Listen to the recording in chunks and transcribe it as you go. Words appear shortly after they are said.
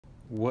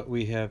What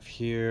we have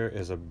here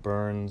is a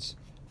Burns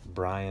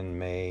Brian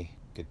May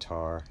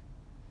guitar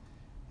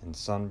in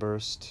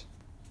Sunburst,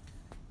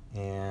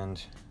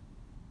 and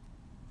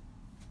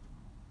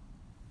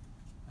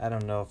I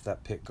don't know if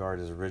that pick guard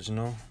is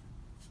original.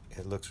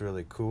 It looks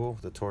really cool,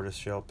 the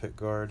tortoiseshell pick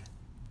guard.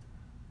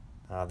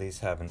 These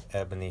have an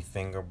ebony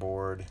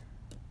fingerboard,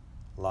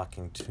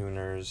 locking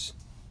tuners,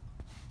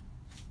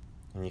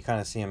 and you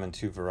kind of see them in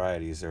two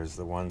varieties. There's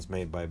the ones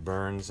made by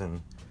Burns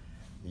in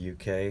the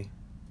UK,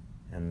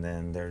 and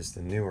then there's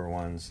the newer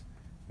ones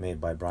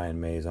made by Brian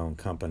May's own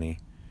company.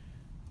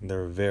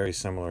 They're very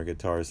similar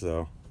guitars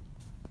though.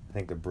 I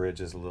think the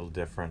bridge is a little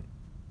different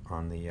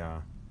on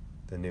the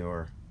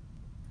newer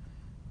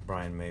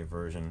Brian May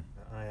version.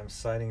 I am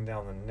sighting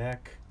down the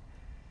neck.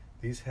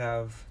 These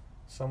have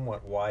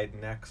somewhat wide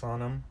necks on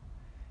them,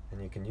 and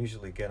you can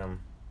usually get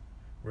them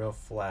real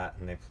flat,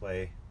 and they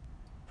play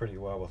pretty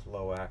well with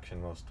low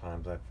action most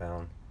times, I've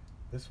found.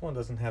 This one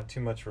doesn't have too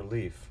much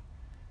relief.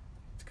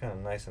 It's kind of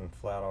nice and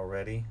flat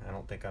already. I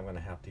don't think I'm going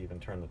to have to even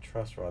turn the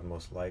truss rod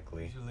most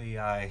likely. Usually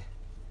I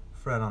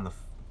fret on the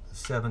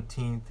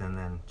 17th and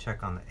then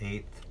check on the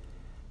 8th.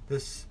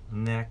 This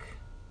neck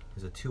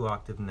is a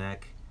 2-octave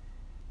neck.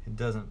 It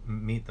doesn't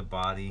meet the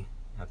body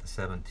at the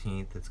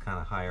 17th. It's kind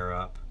of higher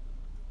up.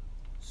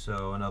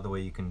 So another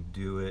way you can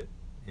do it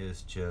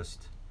is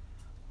just,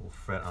 we'll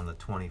fret on the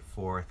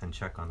 24th and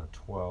check on the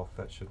 12th.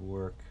 That should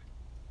work.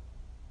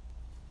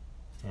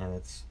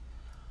 And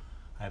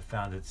I've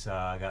found it's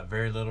got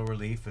very little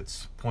relief.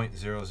 It's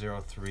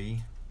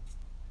 0.003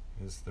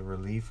 is the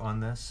relief on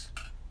this.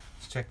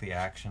 Let's check the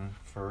action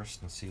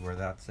first and see where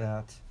that's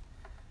at.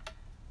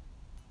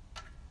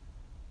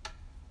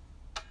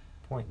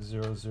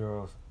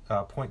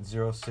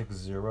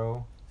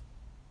 0.060,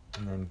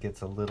 and then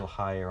gets a little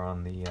higher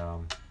on the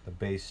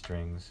bass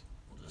strings.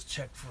 We'll just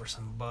check for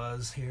some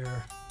buzz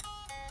here.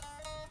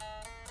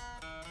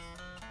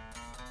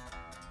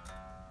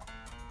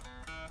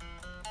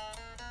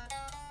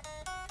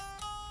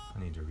 I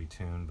need to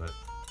retune, but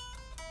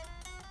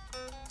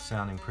it's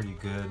sounding pretty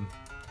good.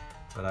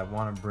 But I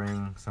want to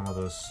bring some of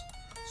those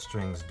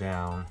strings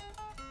down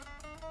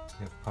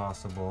if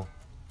possible.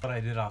 What I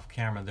did off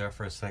camera there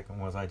for a second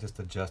was I just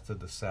adjusted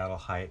the saddle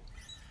height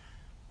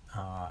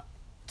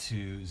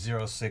to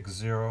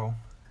 060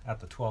 at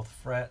the 12th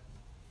fret,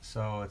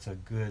 so it's a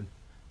good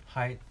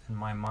height in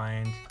my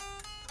mind.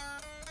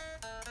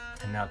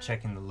 And now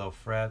checking the low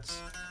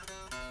frets,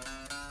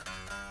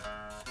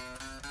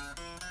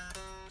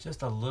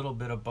 just a little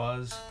bit of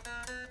buzz.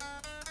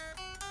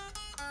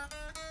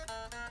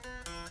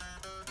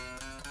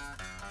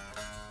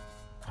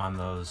 On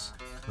those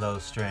low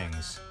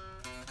strings.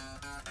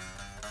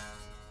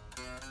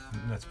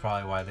 That's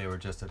probably why they were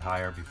just at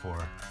higher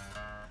before.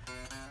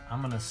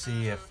 I'm gonna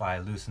see if I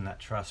loosen that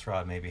truss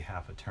rod maybe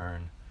half a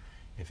turn,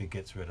 if it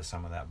gets rid of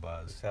some of that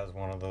buzz. This has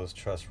one of those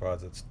truss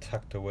rods that's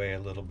tucked away a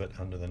little bit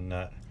under the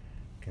nut.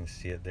 You can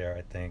see it there,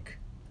 I think.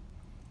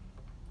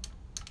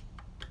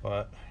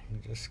 But you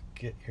just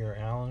get your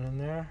Allen in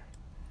there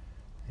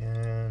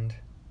and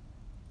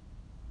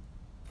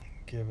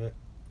give it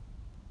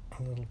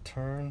a little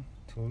turn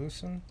to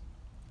loosen.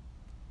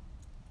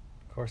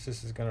 Of course,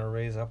 this is going to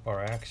raise up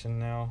our action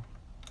now.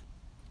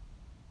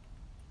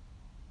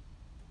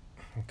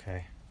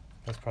 Okay,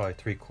 that's probably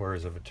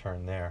 3/4 of a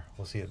turn there.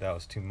 We'll see if that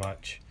was too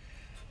much.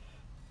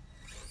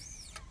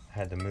 I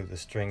had to move the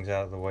strings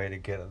out of the way to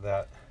get at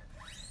that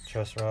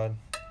truss rod.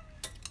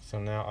 So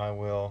now I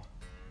will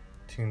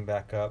tune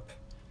back up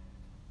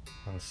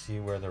and see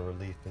where the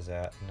relief is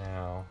at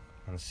now,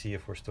 and see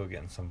if we're still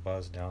getting some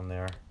buzz down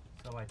there.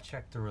 So I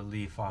checked the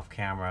relief off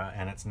camera,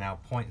 and it's now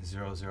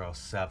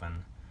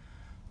 0.007,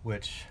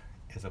 which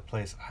is a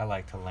place I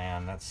like to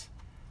land. That's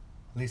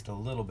at least a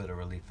little bit of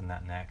relief in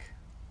that neck.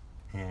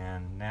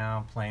 And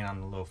now playing on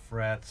the low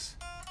frets.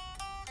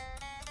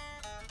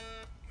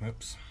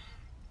 Oops.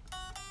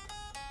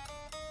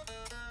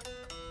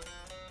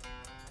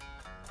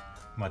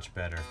 Much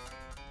better.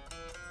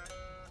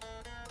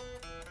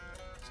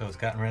 So it's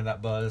gotten rid of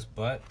that buzz,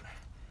 but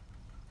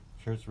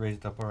sure it's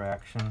raised up our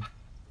action.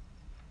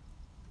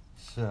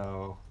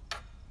 So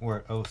we're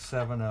at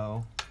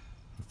 070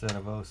 instead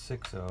of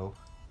 060.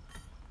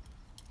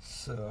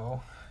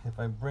 So if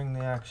I bring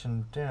the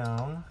action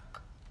down,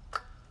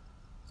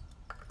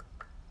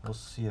 we'll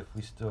see if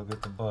we still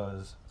get the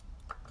buzz.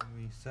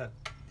 We set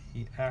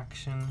the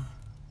action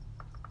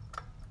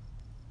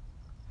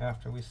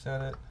after we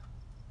set it.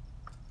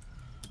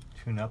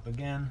 Tune up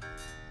again.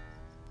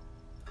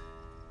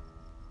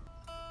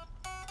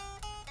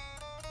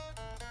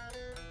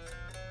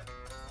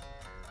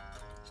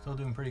 Still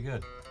doing pretty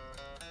good.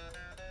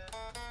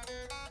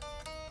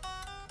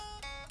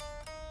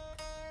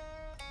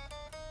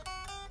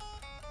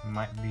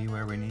 Might be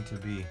where we need to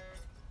be.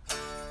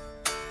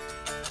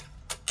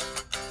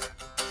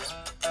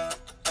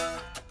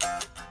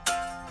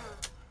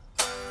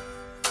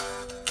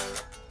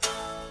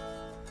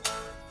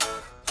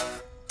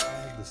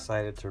 I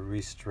decided to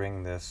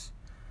restring this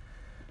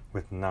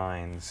with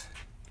 9s.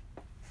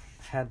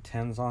 Had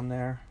 10s on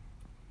there,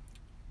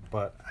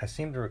 but I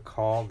seem to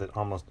recall that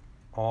almost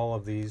all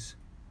of these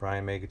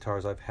Brian May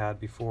guitars I've had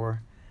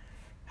before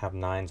have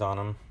 9s on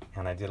them,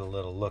 and I did a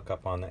little look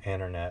up on the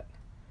internet,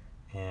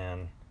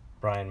 and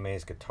Brian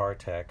May's Guitar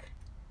Tech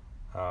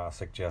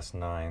suggests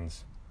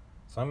 9s.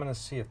 So I'm going to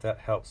see if that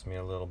helps me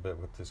a little bit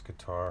with this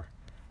guitar.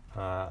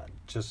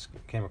 Just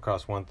came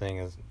across one thing,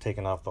 is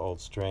taking off the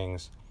old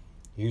strings.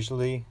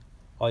 Usually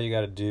all you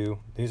got to do,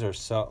 these are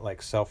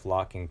like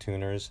self-locking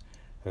tuners.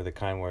 They're the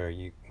kind where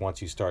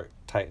once you start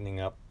tightening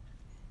up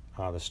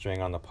the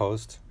string on the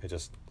post, it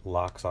just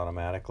locks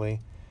automatically.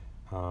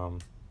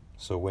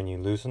 So when you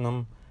loosen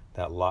them,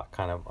 that lock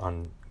kind of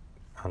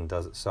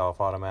undoes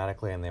itself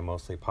automatically, and they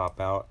mostly pop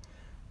out.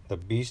 The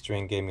B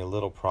string gave me a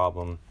little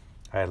problem.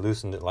 I had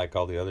loosened it like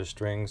all the other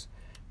strings,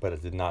 but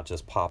it did not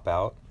just pop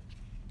out.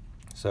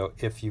 So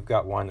if you've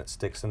got one that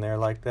sticks in there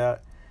like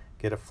that,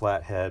 get a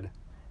flat head,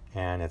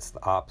 and it's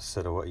the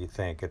opposite of what you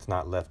think. It's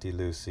not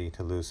lefty-loosey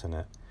to loosen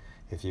it.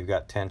 If you've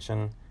got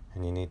tension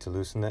and you need to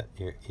loosen it,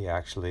 you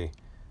actually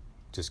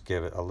just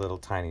give it a little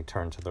tiny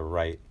turn to the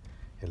right.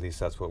 At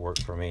least that's what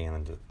worked for me,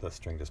 and then the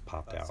string just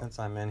popped out. Since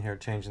I'm in here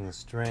changing the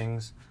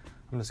strings,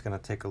 I'm just going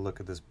to take a look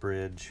at this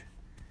bridge,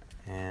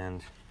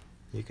 and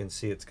you can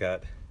see it's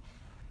got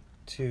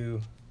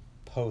 2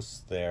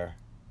 posts there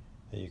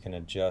that you can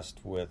adjust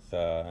with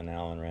an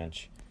Allen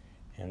wrench,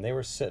 and they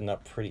were sitting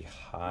up pretty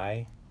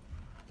high,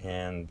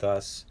 and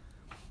thus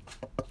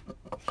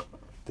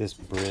this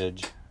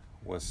bridge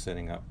was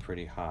sitting up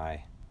pretty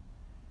high,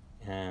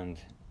 and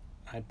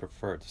I'd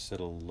prefer it to sit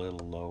a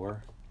little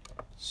lower.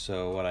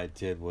 So what I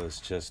did was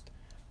just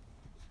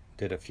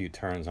did a few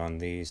turns on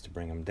these to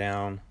bring them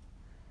down,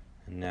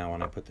 and now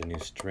when I put the new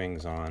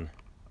strings on,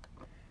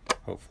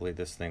 hopefully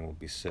this thing will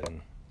be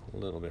sitting a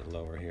little bit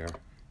lower here.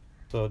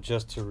 So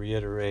just to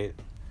reiterate,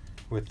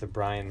 with the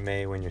Brian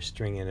May, when you're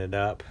stringing it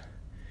up,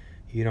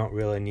 you don't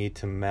really need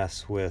to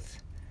mess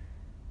with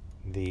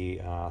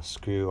the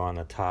screw on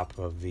the top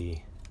of the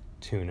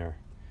tuner.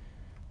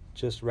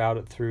 Just route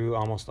it through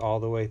almost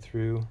all the way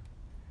through.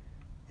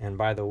 And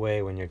by the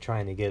way, when you're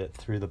trying to get it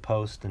through the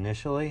post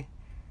initially,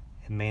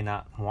 it may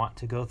not want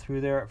to go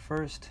through there at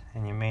first,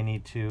 and you may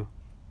need to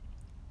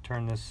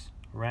turn this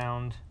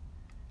around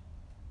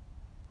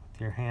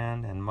with your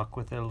hand and muck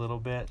with it a little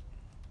bit,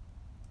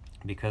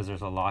 because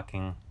there's a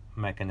locking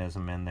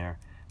mechanism in there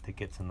that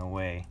gets in the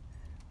way.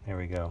 There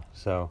we go.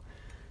 So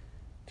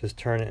just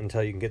turn it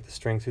until you can get the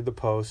string through the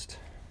post.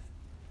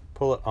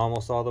 Pull it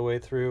almost all the way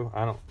through.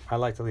 I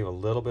like to leave a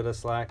little bit of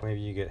slack. Maybe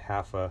you get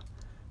half a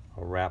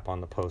wrap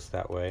on the post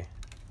that way.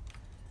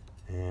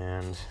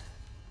 And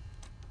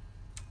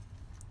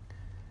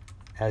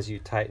as you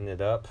tighten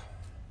it up,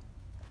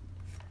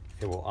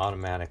 it will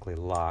automatically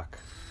lock.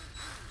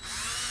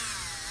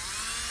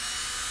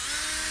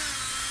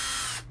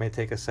 It may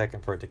take a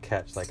second for it to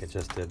catch like it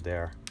just did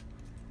there.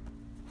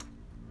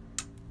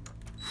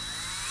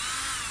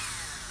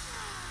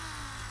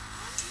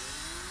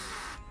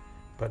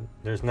 But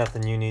there's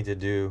nothing you need to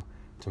do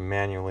to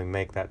manually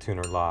make that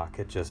tuner lock.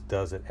 It just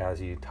does it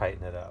as you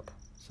tighten it up.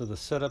 So the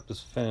setup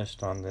is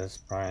finished on this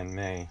Brian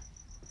May.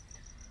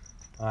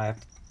 I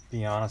have to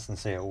be honest and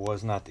say it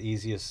was not the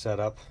easiest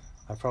setup.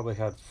 I probably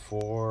had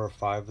 4 or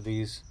 5 of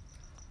these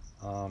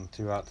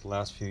throughout the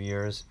last few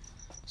years.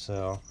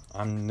 So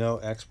I'm no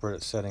expert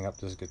at setting up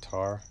this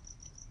guitar,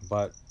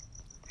 but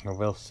I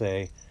will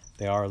say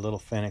they are a little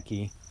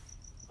finicky.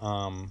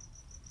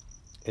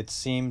 It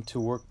seemed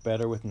to work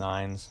better with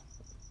 9s.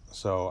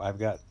 So I've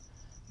got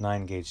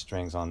 9-gauge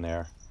strings on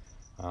there.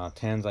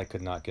 10s I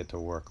could not get to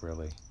work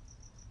really.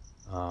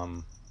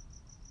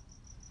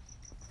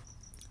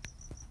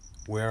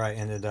 Where I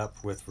ended up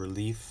with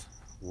relief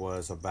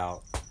was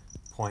about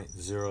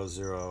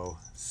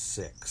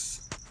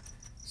 0.006.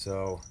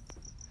 So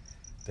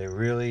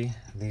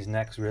these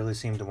necks really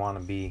seem to want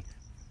to be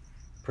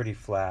pretty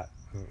flat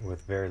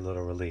with very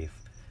little relief.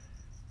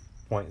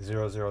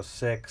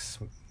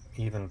 0.006,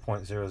 even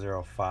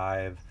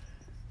 0.005.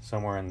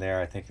 Somewhere in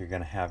there I think you're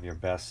going to have your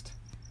best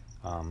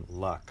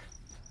luck.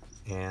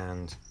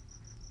 And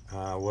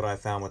what I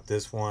found with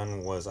this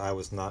one was I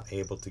was not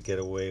able to get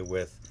away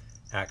with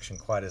action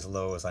quite as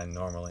low as I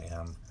normally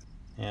am.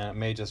 And it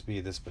may just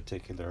be this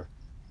particular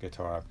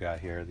guitar I've got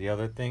here. The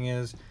other thing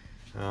is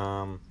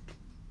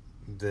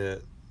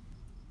the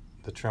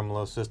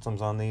tremolo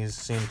systems on these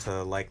seem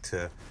to like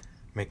to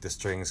make the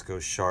strings go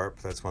sharp.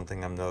 That's one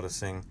thing I'm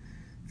noticing.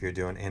 If you're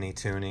doing any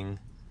tuning,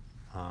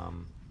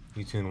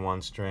 you tune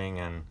one string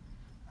and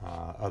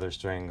other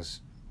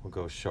strings will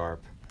go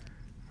sharp.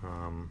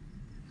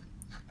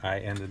 I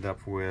ended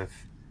up with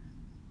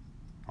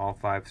all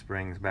 5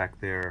 springs back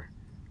there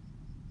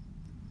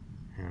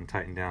and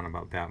tightened down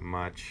about that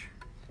much,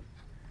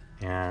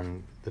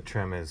 and the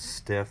trim is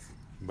stiff,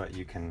 but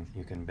you can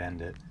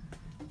bend it.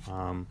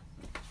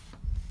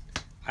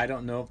 I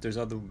don't know if there's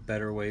other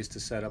better ways to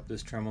set up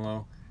this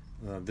tremolo.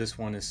 This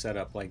one is set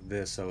up like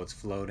this, so it's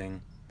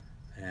floating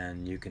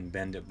and you can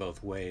bend it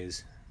both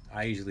ways.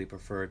 I usually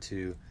prefer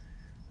to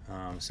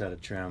set a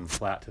trim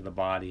flat to the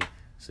body,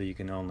 so you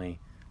can only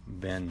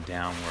bend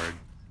downward,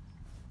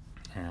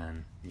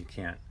 and you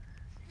can't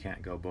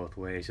can't go both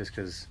ways, just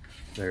because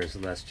there's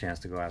less chance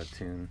to go out of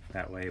tune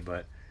that way.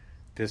 But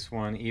this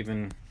one,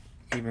 even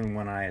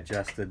when I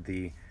adjusted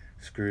the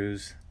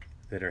screws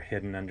that are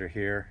hidden under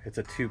here, it's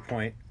a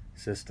 2-point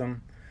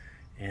system,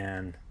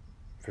 and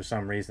for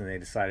some reason they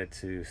decided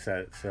to set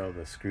it so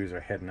the screws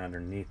are hidden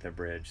underneath the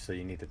bridge, so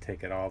you need to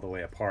take it all the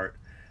way apart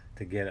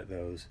to get at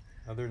those.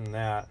 Other than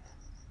that,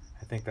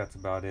 I think that's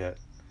about it.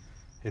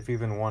 If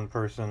even one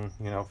person,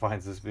 you know,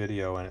 finds this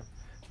video and it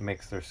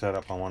makes their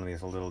setup on one of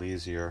these a little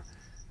easier,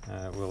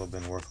 it will have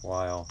been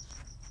worthwhile.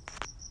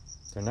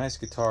 They're nice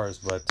guitars,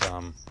 but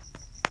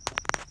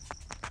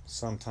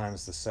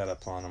sometimes the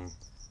setup on them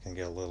can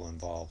get a little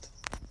involved.